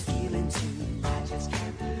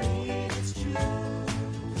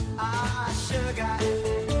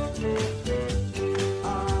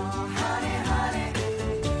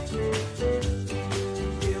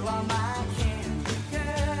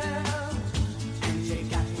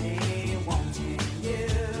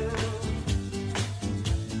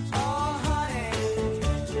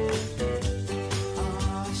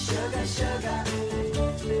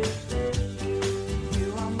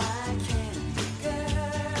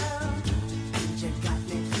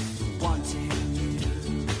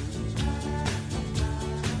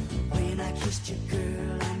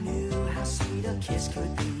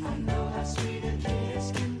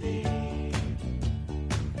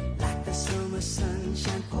your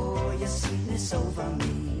sunshine, pour your sweetness over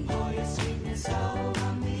me. Pour your sweetness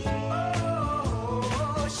over me.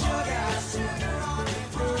 Oh, sugar, sugar on me,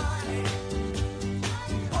 honey.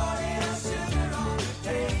 Pour your sugar on me,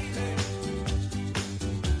 baby.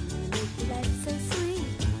 That's so sweet.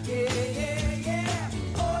 Yeah, yeah, yeah.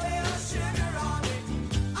 Pour your sugar on me.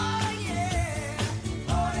 Oh, yeah.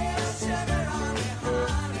 Pour your sugar on me,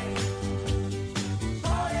 honey.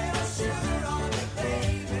 Pour your sugar on me,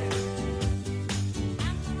 baby.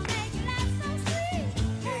 I'm gonna make your life so sweet.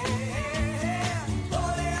 Yeah,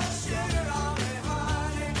 pour your sugar on me,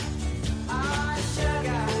 honey. Ah,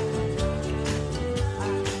 sugar.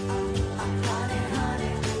 Honey,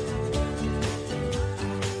 honey.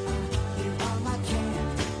 You are my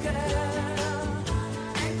candy girl,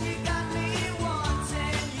 and you got me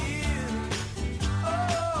wanting you.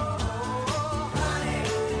 Oh, honey,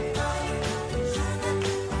 sugar,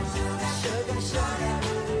 sugar, sugar,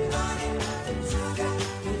 honey, sugar,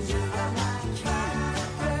 you are my candy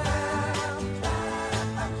girl.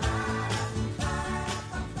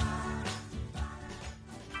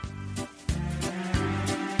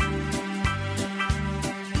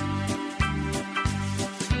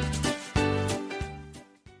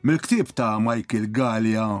 Mill-ktieb ta' Michael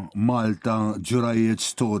Gallia, Malta, ġrajiet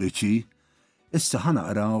storiċi, issa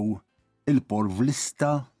ħanaqraw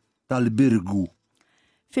il-porvlista tal-Birgu.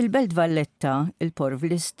 Fil-Belt Valletta,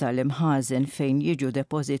 il-porvlista l-imħażen fejn jiġu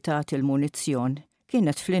depożitat il-munizzjon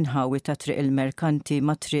kienet fl-inħawi ta' triq il-merkanti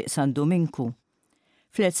ma' triq San Dominku.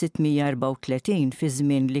 Fl-1634 fi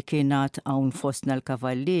żmien li kienat hawn fostna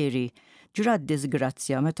l-kavallieri ġrat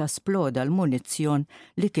disgrazzja meta sploda l-munizzjon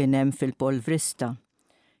li kien hemm fil-polvrista.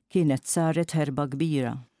 Kienet saret ħerba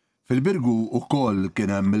kbira. Fil-Birgu ukoll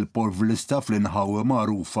kien hemm il-porvlista fl-inħawi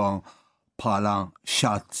magħrufa bħala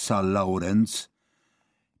Xatt San Lawrence.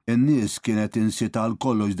 In-nies kienet insita għal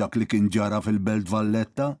kollox dak li kien ġara fil-Belt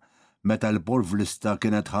Valletta meta l-porvlista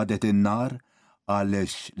kienet ħadet in-nar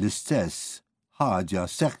għaliex l-istess ħaġa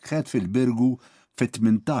seħħet fil-Birgu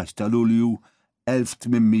fit-18 ta' Lulju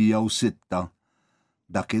 1806.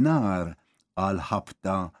 Dakinhar għal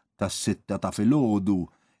ħabta tas-6 ta' filgħodu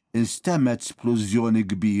instemet splużjoni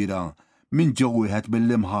kbira minn ġew wieħed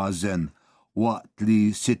mill-imħażen waqt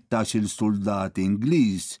li 16 soldati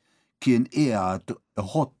Ingliż kien qiegħed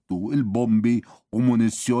iħottu il-bombi u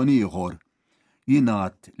munizzjon ieħor.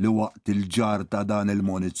 Jingħad li waqt il-ġar ta' dan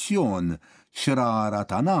il-munizzjon xrara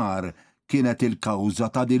ta' nar kienet il-kawża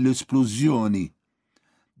ta' din l-isplużjoni.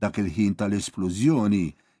 Dak il-ħin tal-isplużjoni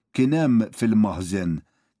kien hemm fil-maħżen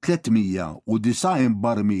 390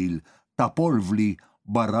 barmil ta' porvli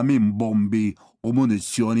barra minn bombi u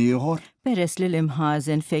munizzjoni ieħor. Peress li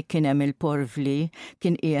l-imħażen fejn kien hemm il-porvli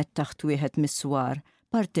kien qiegħed taħt wieħed mis-swar,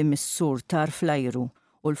 parti mis-sur tar fl-ajru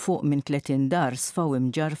u l-fuq minn 30 dar sfaw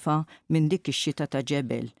imġarfa minn dik ix-xita ta'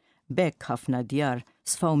 ġebel. Bekk ħafna djar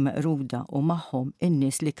sfaw meqruda u magħhom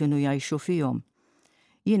in-nies li kienu jgħixu fihom.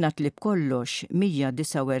 Jingħad li b'kollox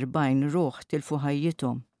 149 ruħ tilfu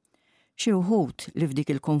ħajjithom. Xi wħud li f'dik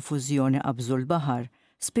il-konfużjoni qabżu l-baħar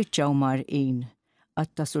spiċċaw marqin.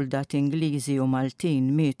 Għatta soldati Ingliżi u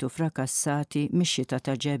Maltin mietu frakassati mix-xita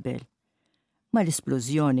ta' ġebel. Ma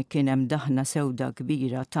l-isplużjoni kien hemm daħna sewda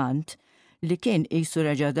kbira tant li kien qisu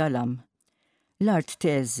reġa' dalam. L-art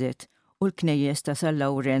teżżet u l-knejjes ta' San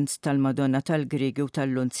Lawrence tal-Madonna tal-Griegi u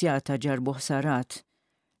tal-Lunzjata ġarbu ħsarat.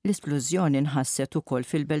 L-isplużjoni nħasset ukoll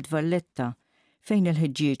fil-Belt Valletta fejn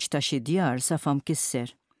il-ħġieġ ta' xi djar safam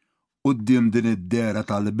kisser. Quddiem din id-dera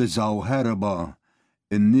tal-biża' u ħerba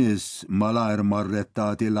in-nies malajr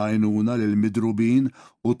marrettati l-għajnuna lil midrubin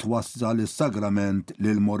u twassal is-sagrament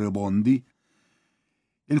lil moribondi.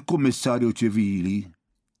 Il-Kummissarju Ċivili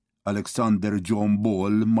Alexander John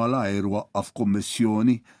Ball malajr waqqaf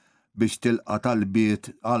kummissjoni biex tilqa'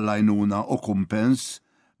 talbiet għall-għajnuna u kumpens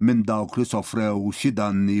minn dawk li sofrew xi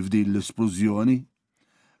danni f'din l-isplużjoni.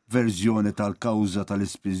 Verżjoni tal-kawża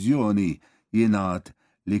tal-isplużjoni jingħad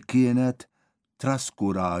li kienet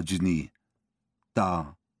traskuraġni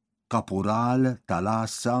ta' kapural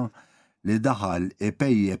tal-assa li daħal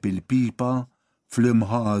ipejjeb il-pipa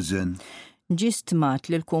fl-imħażen. Ġistmat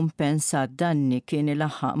li l-kumpensat danni kien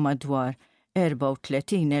ilaħħaq madwar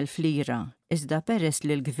 34,000 lira, iżda peress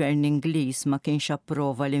li l-Gvern Ingliż ma kienx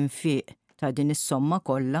approva l-infiq ta' din is-somma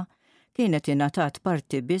kollha, kienet ingħatat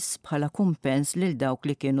parti biss bħala kumpens lil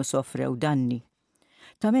dawk li kienu sofrew danni.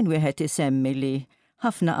 Ta' min wieħed isemmi li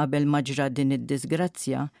ħafna qabel ma ġra din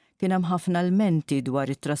id-disgrazzja kien hemm ħafna l-menti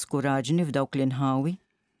dwar it-traskuraġni f'dawk l-inħawi.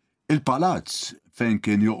 Il-palazz fejn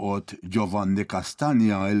kien joqgħod Giovanni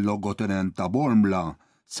Castagna il-logotenent ta' Bormla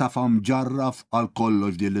safam ġarraf għal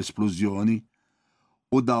kollox din l-esplużjoni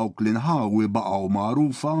u dawk l-inħawi baqgħu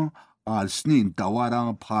magħrufa għal snin ta' wara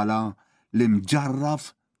bħala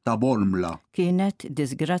l-imġarraf ta' Bormla. Kienet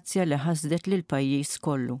disgrazzja li ħasdet lil pajjiż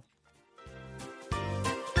kollu.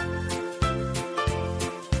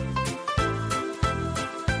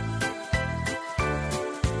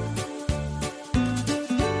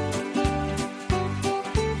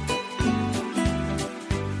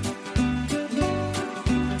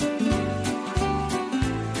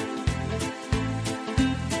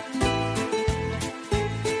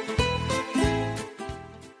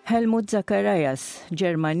 Helmut Zacharias,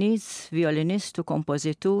 Ġermaniż, violinist u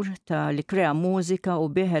kompożitur li krea mużika u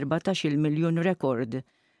bih 14 miljun rekord.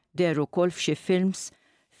 Deru wkoll f'xi films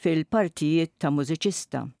fil-partijiet ta'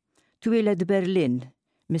 mużiċista. Twieled Berlin,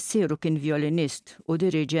 missieru kien violinist u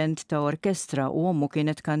diriġent ta' orkestra u ommu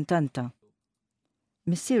kienet kantanta.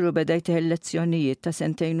 Missieru beda jteħ lezzjonijiet ta'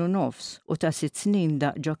 2.5 u ta' 6 snin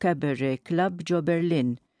da' ġo Cabaret Club ġo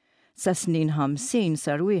Berlin. Sa snin 50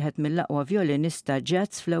 sar wieħed mill-aqwa violinista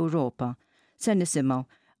jazz fl-Ewropa. Se nisimgħu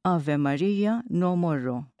Ave Marija no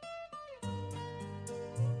morro.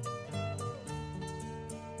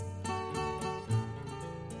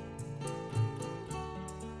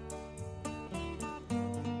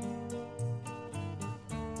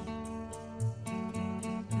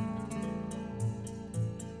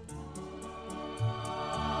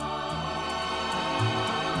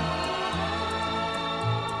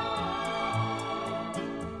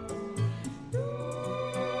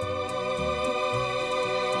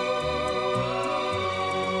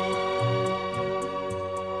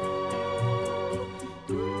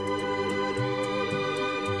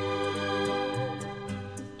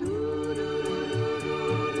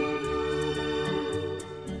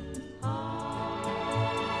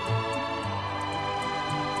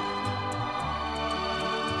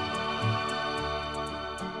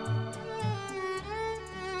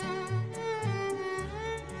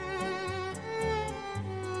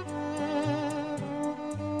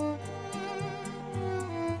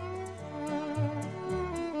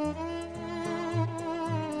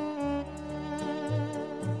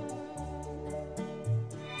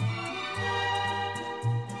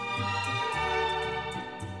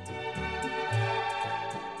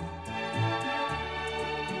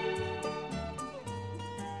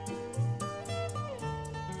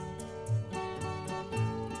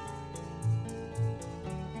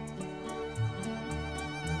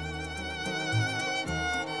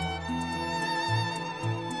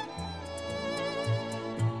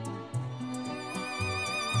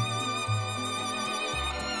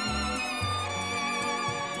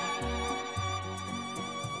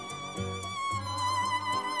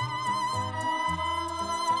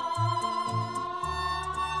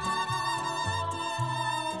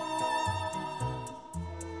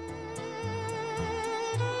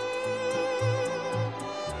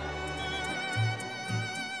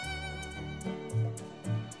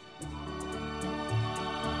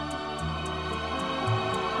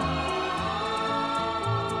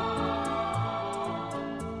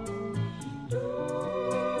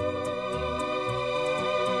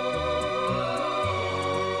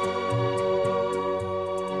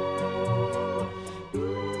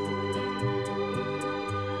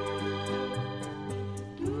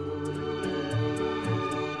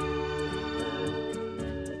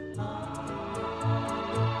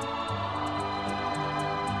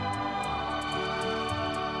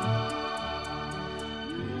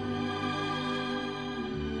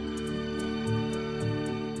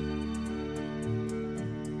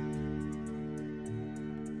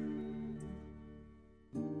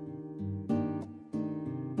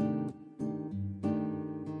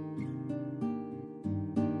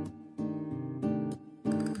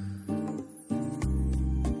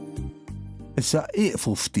 Issa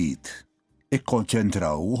iqfu ftit,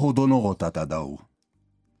 ikkonċentraw u ħodu nota ta' daw.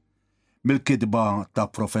 Mill-kitba ta'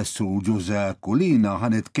 Professur Giuseppe Kulina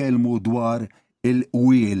ħanitkellmu dwar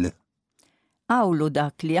il-wiel. Għawlu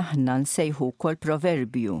dak li aħna nsejħu kol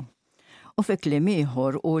proverbju. U fi kliem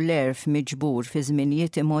ieħor u l-erf miġbur fi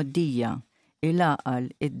żminijiet imoddija,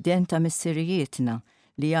 il-aqal id-den ta' missirijietna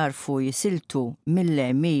li jarfu jisiltu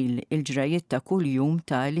mill-emil il-ġrajiet ta' kuljum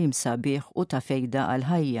ta' lim sabiħ u ta' fejda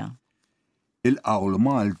għal-ħajja. Il-qawl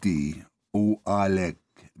Malti u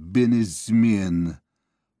għalek bin iż-żmien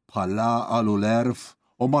bħalla għalu l-erf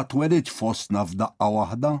u ma twelidx fostna f'daqqa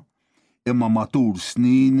waħda, imma matul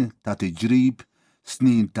snin ta' tiġrib,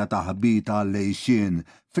 snin ta' taħbita għal-lejxien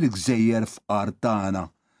fil-gżejjer f'qar tagħna,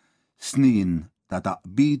 snin ta'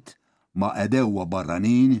 taqbit ma' edewwa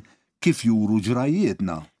barranin kif juru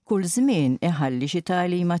ġrajietna. Kull żmien iħalli xi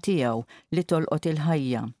tagħlima tiegħu li tolqot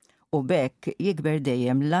il-ħajja u bekk jikber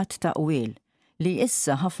dejjem lat ta' qwiel li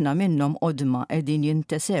issa ħafna minnhom qodma qegħdin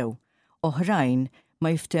jintesew, oħrajn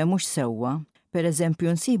ma jiftemux sewwa,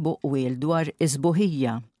 pereżempju nsibu qwiel dwar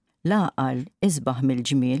isbuħija, l-għaqal isbaħ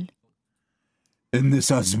mill-ġmiel,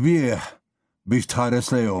 In-nisa sbieħ biex tħares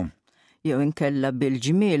lejhom. jew inkella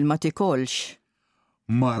bil-ġmiel ma tikolx,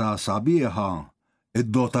 Mara sabiħa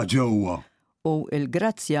id-dota ġewwa. u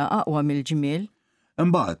l-grazzja aqwa mill-ġmiel,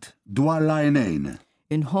 Imbagħad dwar l-għajnejn.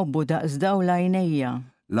 inħobbu daqs daw l-għajnejja,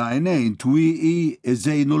 L-għajnejn twieqi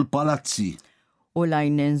iżejnu l-palazzi. u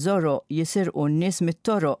l-għajnejn żoroq jisirqu n-nies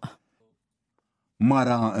mit-toroq,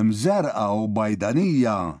 Mara mżerqa u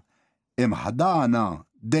bajdanija imħdana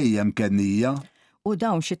dejjem kennija. u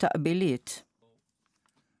dawn xi taqbiliet.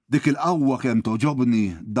 Dik il-qawwa kemm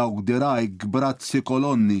toġobni dawk dirajk brazzi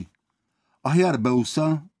kolonni. Aħjar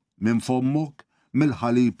bewsa minn fommok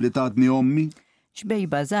mill-ħalib li tadni ommi.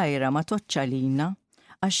 Xbejba żgħira ma toċċalina,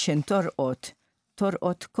 għax xin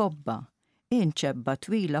torqot kobba, inċebba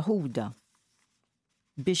twila ħuda,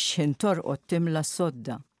 biex xin torqot timla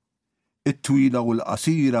s-sodda. It-twila u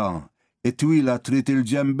l-qasira, it-twila trid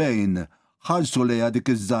il-ġembejn, ħarsu lejha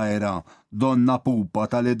dik iż-żgħira donna pupa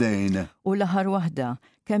tal-idejn. U l-aħħar waħda,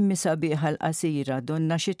 kemm sabiħa l-qasira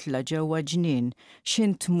donna xitla ġewwa ġnien,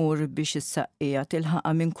 xin tmur biex is-saqqija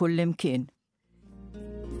tilħaqa minn kull imkien.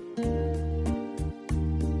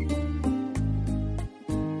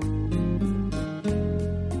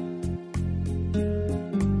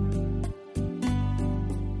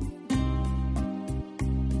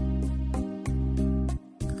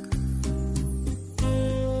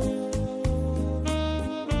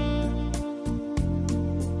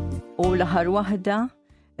 U l-aħħar waħda,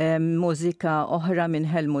 mużika oħra minn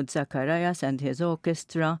Helmut Zacharias and his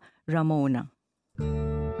orchestra, Ramona.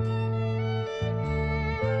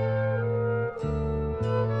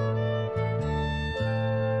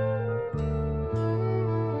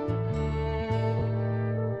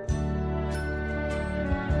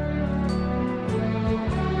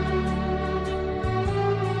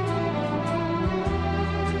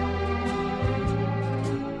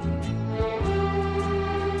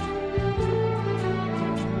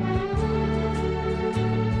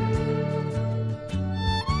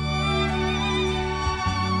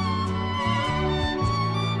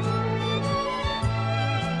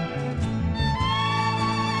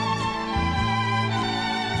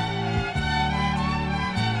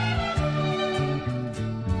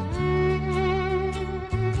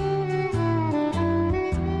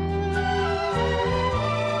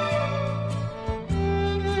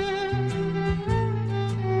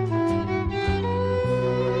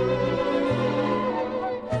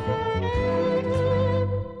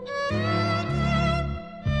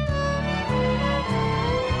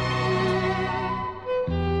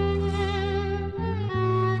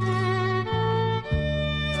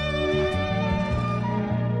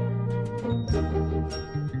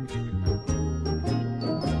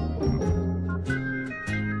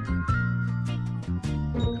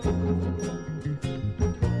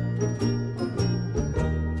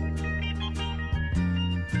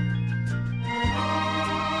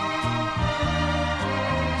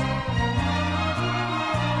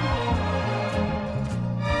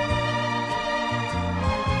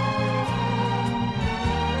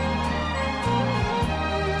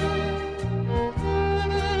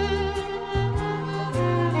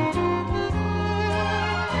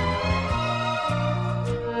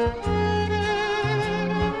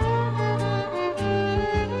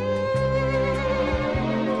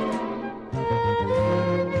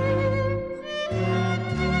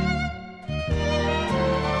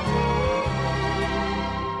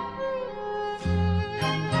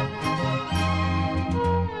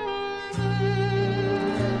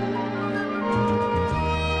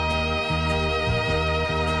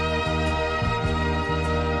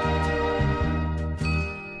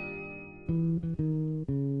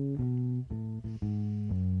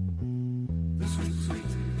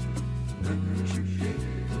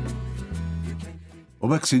 U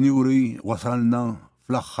b'hekk, sinjuri, wasalna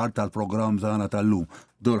fl-aħħar tal-programm tagħna tal-lum.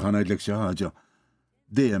 Dor ħanajdlek xi ħaġa.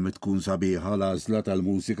 Dejjem tkun sabiħa l-għażla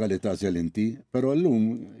tal-mużika li tażel inti, però llum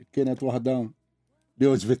kienet waħda li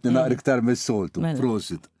oġbitni naqra iktar mis-soltu.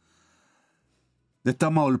 Prosit.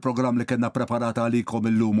 Nittamaw il-programm li kellna preparata għalikom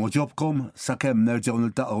illum u ġobkom sakemm nerġgħu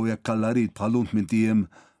niltaqgħu jekk alla rid bħalunt minn tiem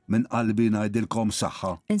minn qalbi ngħidilkom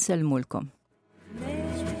saħħa. Insellmulkom.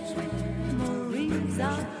 Memories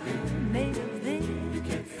are